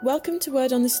Welcome to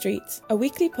Word on the Street, a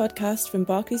weekly podcast from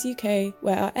Barclays UK,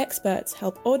 where our experts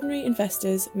help ordinary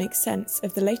investors make sense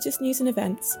of the latest news and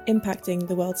events impacting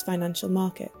the world's financial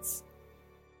markets.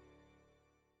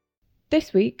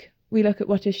 This week, we look at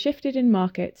what has shifted in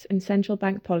markets and central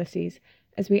bank policies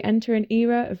as we enter an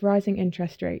era of rising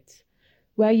interest rates,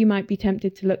 where you might be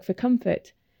tempted to look for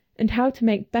comfort, and how to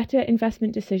make better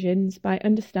investment decisions by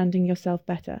understanding yourself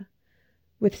better.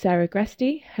 With Sarah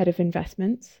Gresty, Head of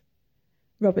Investments,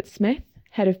 Robert Smith,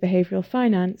 Head of Behavioural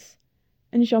Finance,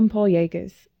 and Jean-Paul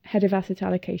Jägers, Head of Asset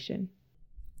Allocation.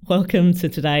 Welcome to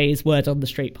today's Word on the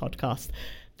Street podcast.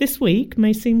 This week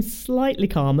may seem slightly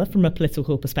calmer from a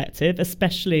political perspective,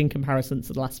 especially in comparison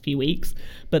to the last few weeks,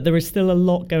 but there is still a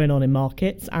lot going on in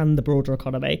markets and the broader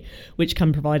economy, which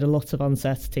can provide a lot of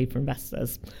uncertainty for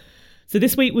investors. So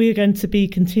this week we are going to be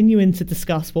continuing to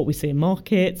discuss what we see in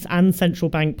markets and central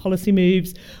bank policy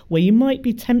moves, where you might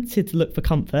be tempted to look for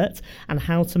comfort, and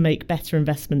how to make better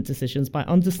investment decisions by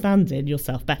understanding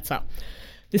yourself better.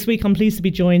 This week I'm pleased to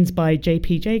be joined by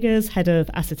JP Jägers, Head of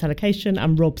Asset Allocation,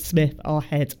 and Rob Smith, our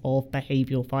Head of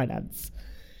Behavioural Finance.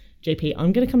 JP,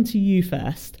 I'm going to come to you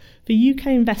first. For UK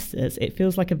investors, it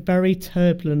feels like a very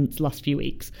turbulent last few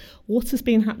weeks. What has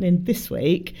been happening this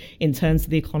week in terms of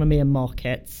the economy and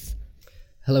markets?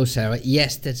 Hello, Sarah.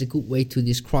 Yes, that's a good way to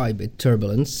describe it,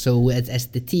 turbulence. So as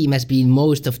the theme has been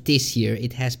most of this year,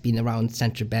 it has been around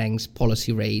central banks,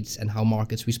 policy rates, and how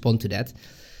markets respond to that.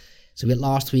 So we had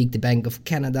last week the Bank of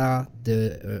Canada,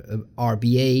 the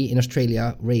RBA in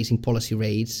Australia raising policy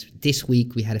rates. This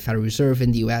week we had a Federal Reserve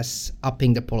in the US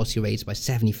upping the policy rates by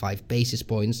 75 basis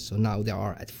points. So now they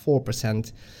are at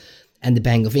 4%. And the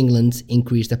Bank of England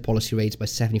increased their policy rates by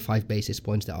 75 basis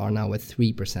points. They are now at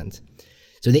 3%.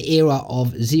 So the era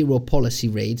of zero policy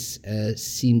rates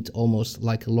seemed almost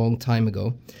like a long time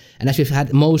ago. And as we've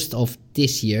had most of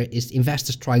this year, is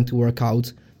investors trying to work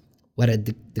out whether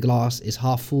the glass is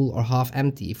half full or half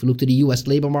empty. If we look to the US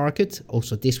labor market,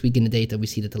 also this week in the data, we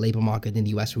see that the labor market in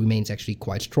the US remains actually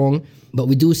quite strong. But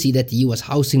we do see that the US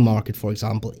housing market, for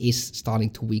example, is starting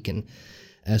to weaken.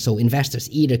 So investors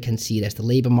either can see it as the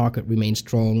labor market remains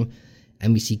strong,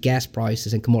 and we see gas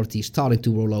prices and commodities starting to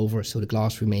roll over, so the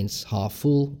glass remains half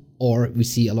full. Or we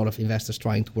see a lot of investors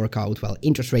trying to work out, well,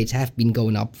 interest rates have been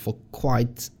going up for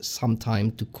quite some time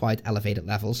to quite elevated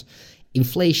levels.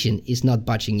 Inflation is not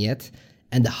budging yet,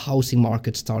 and the housing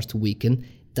market starts to weaken.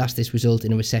 Does this result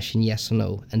in a recession, yes or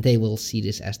no? And they will see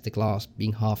this as the glass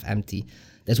being half empty.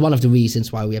 That's one of the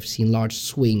reasons why we have seen large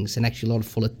swings and actually a lot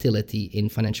of volatility in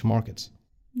financial markets.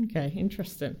 Okay,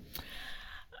 interesting.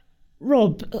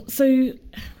 Rob, so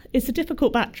it's a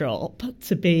difficult backdrop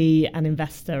to be an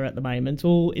investor at the moment,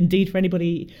 or indeed for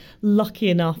anybody lucky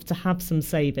enough to have some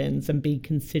savings and be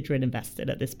considering investing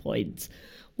at this point.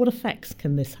 What effects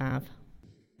can this have?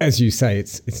 As you say,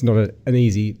 it's not an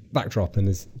easy backdrop, and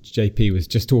as JP was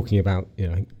just talking about,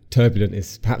 turbulent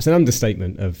is perhaps an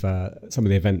understatement of some of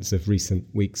the events of recent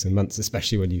weeks and months,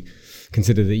 especially when you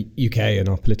consider the UK and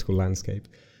our political landscape.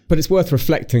 But it's worth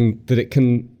reflecting that it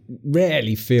can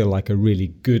rarely feel like a really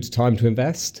good time to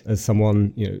invest as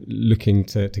someone looking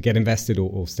to get invested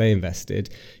or stay invested,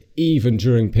 even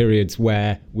during periods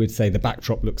where we'd say the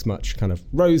backdrop looks much kind of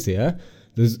rosier.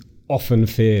 There's often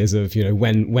fears of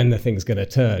when the thing's going to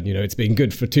turn. It's been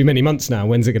good for too many months now.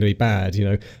 When's it going to be bad?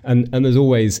 And there's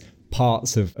always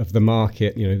parts of the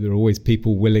market. There are always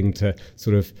people willing to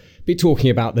sort of be talking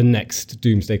about the next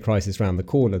doomsday crisis around the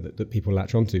corner that people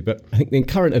latch onto. But I think the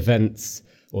current events,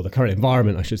 or the current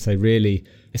environment, I should say, really,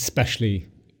 especially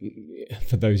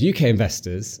for those UK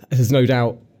investors, has no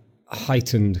doubt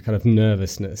heightened kind of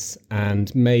nervousness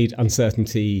and made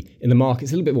uncertainty in the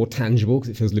markets a little bit more tangible,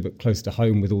 because it feels a little bit closer to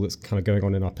home with all that's kind of going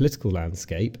on in our political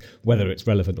landscape, whether it's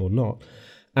relevant or not.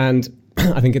 And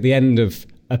I think at the end of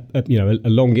a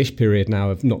longish period now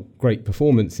of not great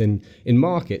performance in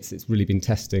markets, it's really been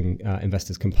testing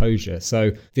investors' composure.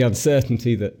 So the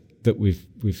uncertainty that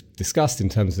we've discussed in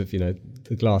terms of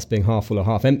the glass being half full or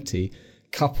half empty,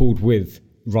 coupled with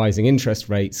rising interest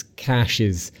rates, cash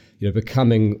is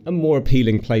becoming a more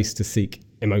appealing place to seek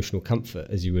emotional comfort,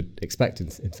 as you would expect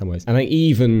in some ways. And I think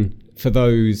even for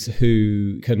those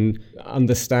who can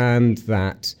understand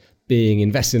that being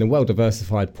invested in a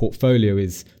well-diversified portfolio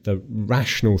is the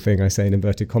rational thing, I say in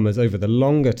inverted commas, over the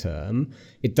longer term,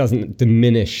 it doesn't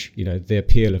diminish, the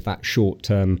appeal of that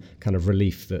short-term kind of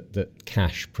relief that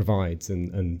cash provides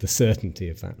and the certainty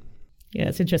of that. Yeah,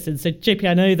 it's interesting. So, JP,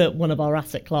 I know that one of our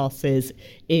asset classes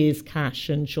is cash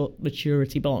and short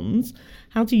maturity bonds.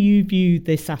 How do you view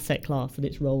this asset class and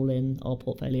its role in our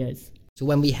portfolios? So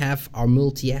when we have our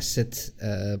multi-asset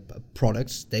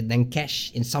products, then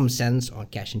cash in some sense, or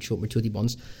cash and short maturity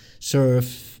bonds,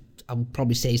 serve I would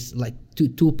probably say is like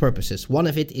two purposes. One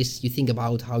of it is you think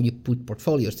about how you put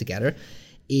portfolios together.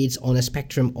 It's on a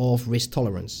spectrum of risk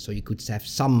tolerance. So you could have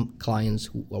some clients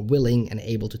who are willing and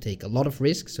able to take a lot of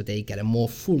risk, so they get a more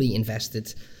fully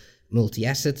invested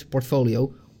multi-asset portfolio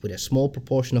with a small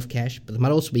proportion of cash. But there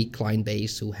might also be client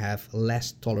base who have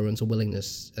less tolerance or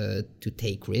willingness to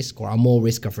take risk, or are more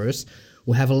risk averse,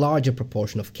 who have a larger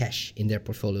proportion of cash in their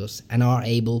portfolios and are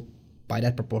able, by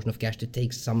that proportion of cash, to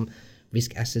take some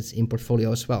risk assets in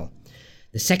portfolio as well.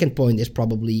 The second point is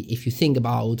probably, if you think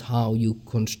about how you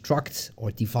construct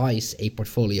or devise a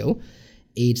portfolio,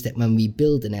 it's that when we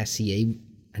build an SCA,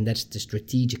 and that's the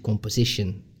strategic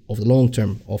composition of the long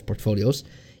term of portfolios,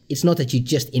 it's not that you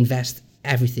just invest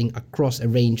everything across a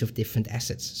range of different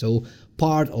assets. So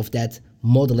part of that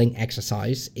modeling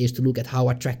exercise is to look at how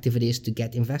attractive it is to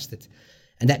get invested.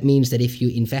 And that means that if you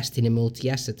invest in a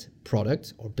multi-asset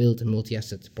product or build a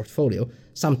multi-asset portfolio,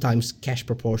 sometimes cash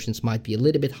proportions might be a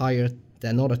little bit higher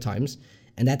than other times.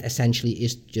 And that essentially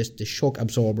is just the shock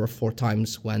absorber for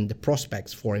times when the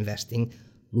prospects for investing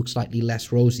look slightly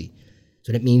less rosy.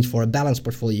 So that means for a balanced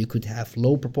portfolio, you could have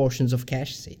low proportions of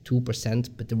cash, say 2%,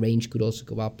 but the range could also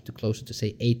go up to closer to,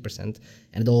 say, 8%.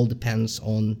 And it all depends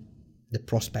on the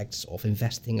prospects of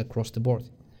investing across the board.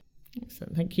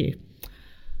 Excellent, thank you.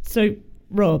 So,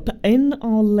 Rob, in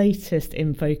our latest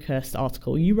InFocus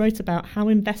article, you wrote about how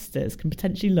investors can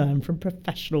potentially learn from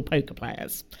professional poker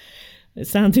players. It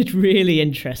sounded really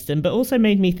interesting, but also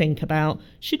made me think about,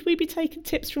 should we be taking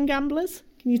tips from gamblers?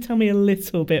 Can you tell me a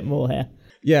little bit more here?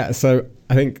 Yeah, so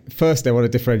I think first I want to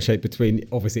differentiate between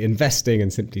obviously investing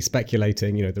and simply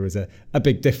speculating. You know, there is a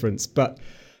big difference, but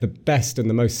the best and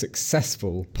the most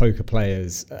successful poker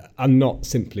players are not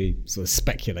simply sort of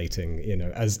speculating, you know,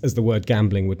 as the word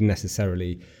gambling would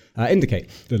necessarily indicate.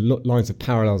 The lines of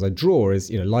parallels I draw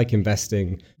is, you know, like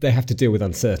investing, they have to deal with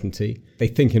uncertainty. They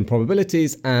think in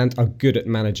probabilities and are good at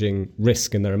managing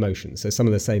risk and their emotions. So some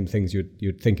of the same things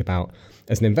you'd think about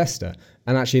as an investor.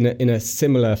 And actually in a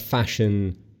similar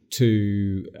fashion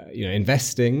to,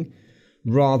 investing,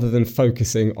 rather than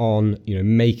focusing on,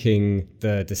 making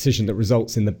the decision that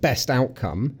results in the best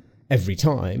outcome every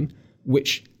time,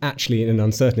 which actually in an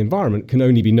uncertain environment can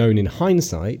only be known in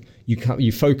hindsight,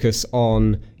 you focus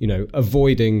on,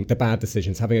 avoiding the bad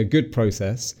decisions, having a good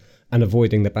process and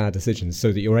avoiding the bad decisions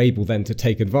so that you're able then to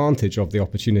take advantage of the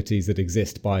opportunities that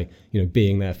exist by,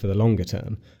 being there for the longer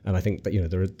term. And I think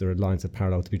that, there are lines of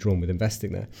parallel to be drawn with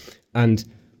investing there. And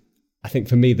I think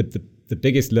for me, the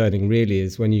biggest learning really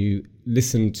is when you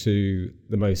listen to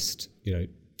the most,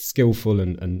 skillful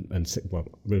and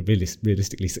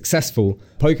realistically successful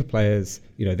poker players,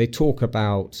 they talk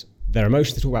about their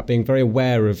emotions, they talk about being very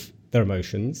aware of their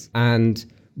emotions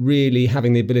and really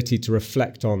having the ability to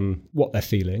reflect on what they're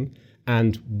feeling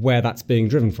and where that's being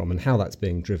driven from and how that's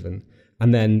being driven.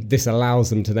 And then this allows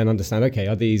them to then understand, okay,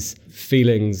 are these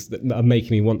feelings that are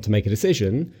making me want to make a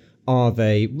decision, are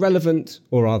they relevant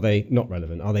or are they not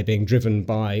relevant? Are they being driven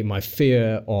by my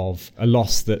fear of a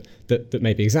loss that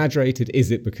may be exaggerated?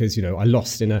 Is it because, I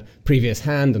lost in a previous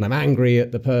hand and I'm angry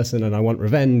at the person and I want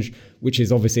revenge, which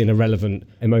is obviously an irrelevant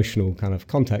emotional kind of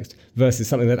context, versus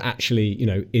something that actually,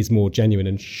 is more genuine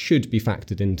and should be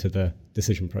factored into the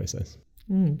decision process?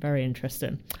 Very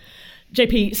interesting.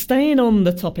 JP, staying on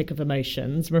the topic of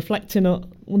emotions,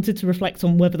 wanted to reflect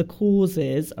on whether the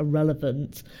causes are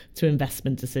relevant to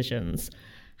investment decisions.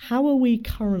 How are we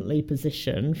currently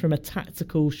positioned from a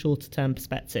tactical, shorter-term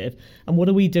perspective, and what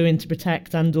are we doing to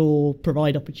protect and or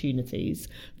provide opportunities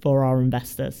for our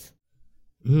investors?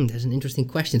 That's an interesting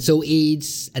question. So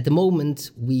it's at the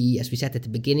moment, as we said at the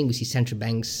beginning, we see central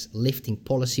banks lifting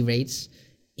policy rates.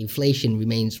 Inflation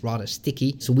remains rather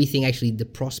sticky. So we think actually the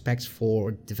prospects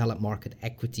for developed market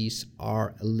equities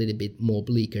are a little bit more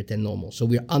bleaker than normal. So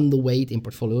we're underweight in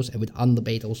portfolios, and with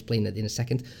underweight, I'll explain that in a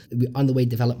second. We're underweight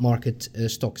developed market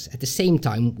stocks. At the same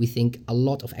time, we think a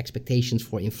lot of expectations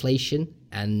for inflation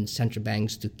and central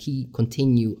banks to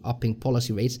continue upping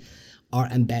policy rates are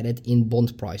embedded in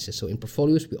bond prices. So in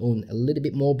portfolios, we own a little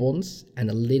bit more bonds and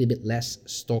a little bit less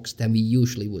stocks than we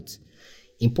usually would.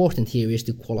 Important here is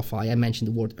to qualify, I mentioned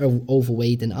the word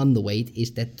overweight and underweight,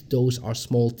 is that those are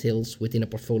small tilts within a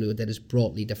portfolio that is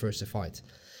broadly diversified.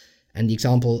 And the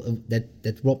example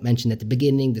that Rob mentioned at the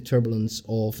beginning, the turbulence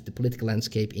of the political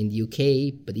landscape in the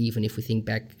UK, but even if we think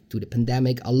back to the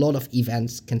pandemic, a lot of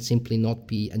events can simply not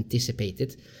be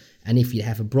anticipated. And if you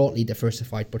have a broadly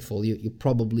diversified portfolio, you're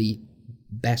probably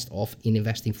best off in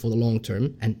investing for the long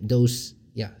term. And those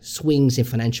swings in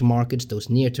financial markets, those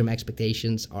near-term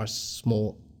expectations are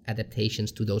small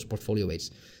adaptations to those portfolio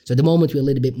weights. So at the moment, we're a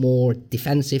little bit more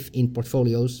defensive in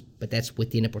portfolios, but that's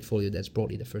within a portfolio that's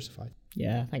broadly diversified.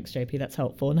 Yeah, thanks, JP. That's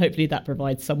helpful. And hopefully that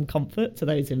provides some comfort to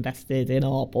those invested in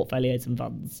our portfolios and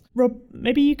funds. Rob,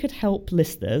 maybe you could help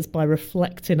listeners by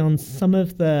reflecting on some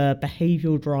of the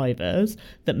behavioural drivers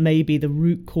that may be the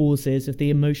root causes of the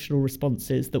emotional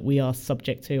responses that we are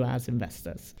subject to as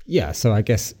investors. Yeah, so I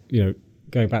guess,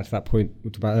 going back to that point we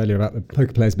talked about earlier about the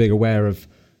poker players being aware of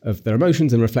their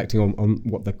emotions and reflecting on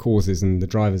what the causes and the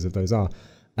drivers of those are.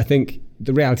 I think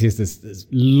the reality is there's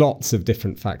lots of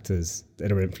different factors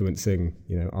that are influencing,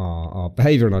 our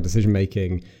behaviour and our decision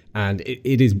making, and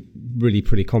it is really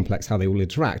pretty complex how they all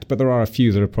interact. But there are a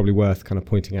few that are probably worth kind of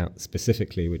pointing out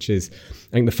specifically, which is,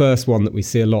 I think the first one that we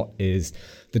see a lot is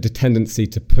the tendency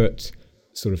to put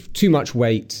sort of too much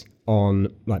weight on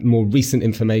like more recent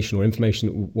information, or information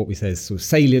that what we say is sort of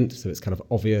salient, so it's kind of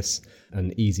obvious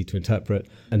and easy to interpret,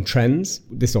 and trends.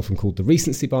 This is often called the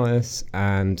recency bias,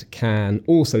 and can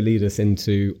also lead us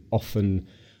into often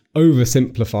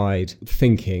oversimplified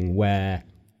thinking where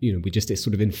we just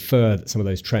sort of infer that some of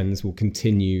those trends will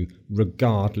continue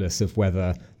regardless of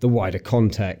whether the wider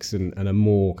context and a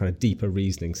more kind of deeper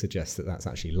reasoning suggests that that's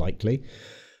actually likely.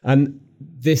 And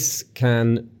this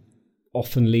can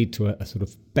often lead to a sort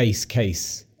of base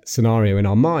case scenario in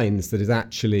our minds that is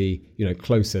actually,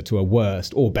 closer to a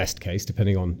worst or best case,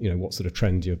 depending on, what sort of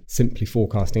trend you're simply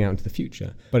forecasting out into the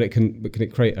future. But it can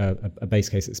create a base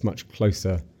case that's much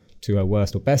closer to a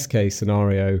worst or best case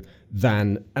scenario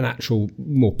than an actual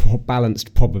more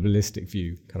balanced probabilistic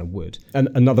view kind of would. And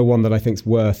another one that I think is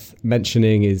worth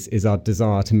mentioning is our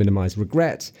desire to minimize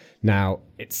regret. Now,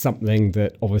 it's something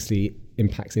that obviously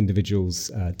impacts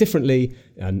individuals differently,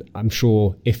 and I'm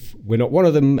sure if we're not one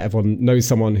of them, everyone knows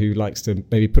someone who likes to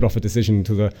maybe put off a decision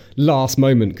to the last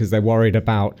moment because they're worried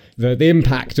about the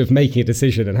impact of making a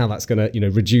decision and how that's going to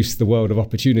reduce the world of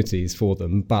opportunities for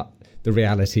them. But the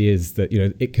reality is that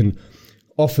it can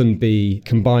often be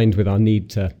combined with our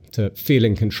need to feel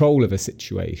in control of a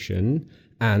situation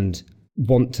and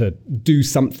want to do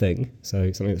something,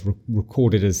 so something that's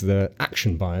recorded as the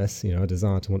action bias, a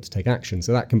desire to want to take action.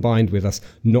 So that combined with us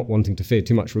not wanting to fear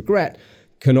too much regret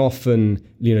can often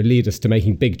lead us to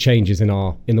making big changes in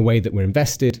the way that we're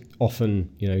invested, often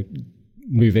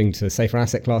moving to safer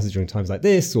asset classes during times like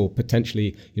this, or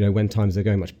potentially when times are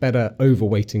going much better,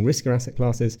 overweighting riskier asset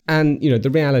classes. And the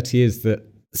reality is that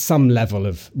some level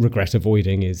of regret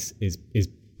avoiding is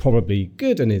probably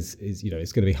good and is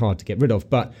it's going to be hard to get rid of,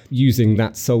 but using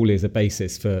that solely as a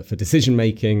basis for decision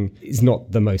making is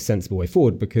not the most sensible way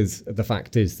forward, because the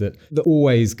fact is that there are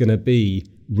always going to be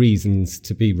reasons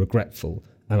to be regretful,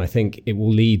 and I think it will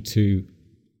lead to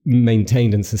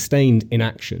maintained and sustained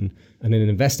inaction. And in an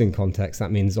investing context,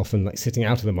 that means often like sitting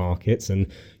out of the markets, and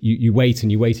you wait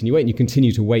and you wait and you wait and you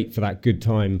continue to wait for that good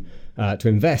time to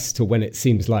invest, till when it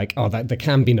seems like, that there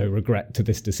can be no regret to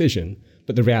this decision.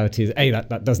 But the reality is,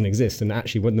 that doesn't exist. And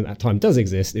actually, when that time does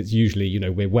exist, it's usually,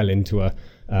 we're well into a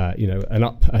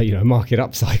market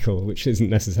upcycle, which isn't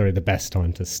necessarily the best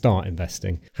time to start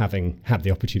investing, having had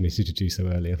the opportunity to do so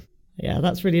earlier. Yeah,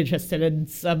 that's really interesting. And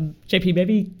JP,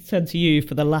 maybe turn to you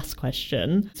for the last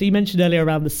question. So you mentioned earlier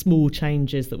around the small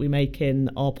changes that we make in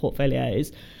our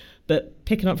portfolios, but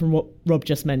picking up from what Rob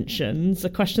just mentioned, a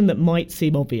question that might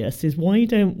seem obvious is, why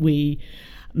don't we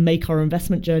make our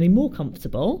investment journey more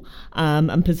comfortable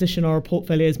and position our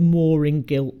portfolios more in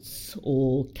gilts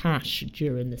or cash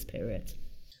during this period?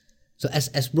 So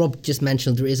as Rob just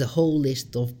mentioned, there is a whole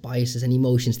list of biases and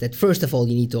emotions that, first of all,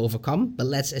 you need to overcome. But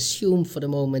let's assume for the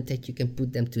moment that you can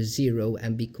put them to zero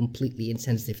and be completely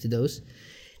insensitive to those.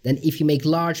 Then if you make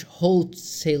large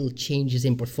wholesale changes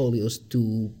in portfolios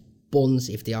to bonds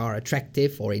if they are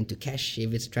attractive, or into cash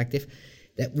if it's attractive,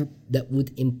 that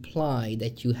would imply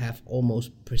that you have almost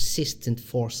persistent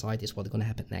foresight is what's going to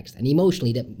happen next. And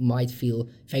emotionally, that might feel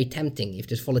very tempting. If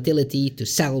there's volatility, to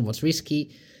sell what's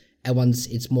risky, and once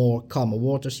it's more calmer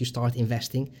waters, you start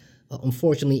investing.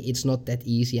 Unfortunately, it's not that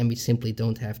easy, and we simply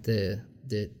don't have the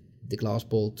glass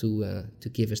ball to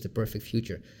give us the perfect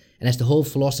future. And that's the whole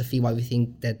philosophy why we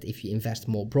think that if you invest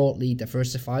more broadly,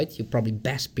 diversified, you're probably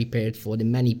best prepared for the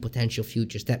many potential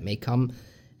futures that may come.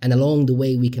 And along the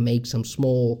way, we can make some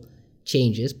small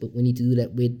changes, but we need to do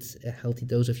that with a healthy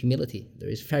dose of humility. There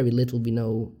is very little we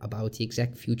know about the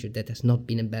exact future that has not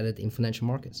been embedded in financial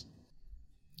markets.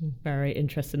 Very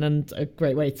interesting, and a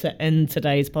great way to end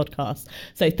today's podcast.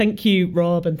 So thank you,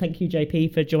 Rob, and thank you,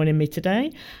 JP, for joining me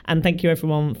today. And thank you,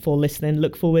 everyone, for listening.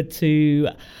 Look forward to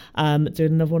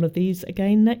doing another one of these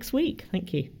again next week.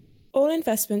 Thank you. All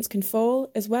investments can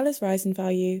fall as well as rise in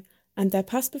value, and their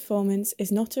past performance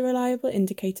is not a reliable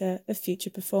indicator of future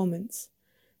performance.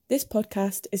 This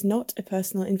podcast is not a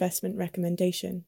personal investment recommendation.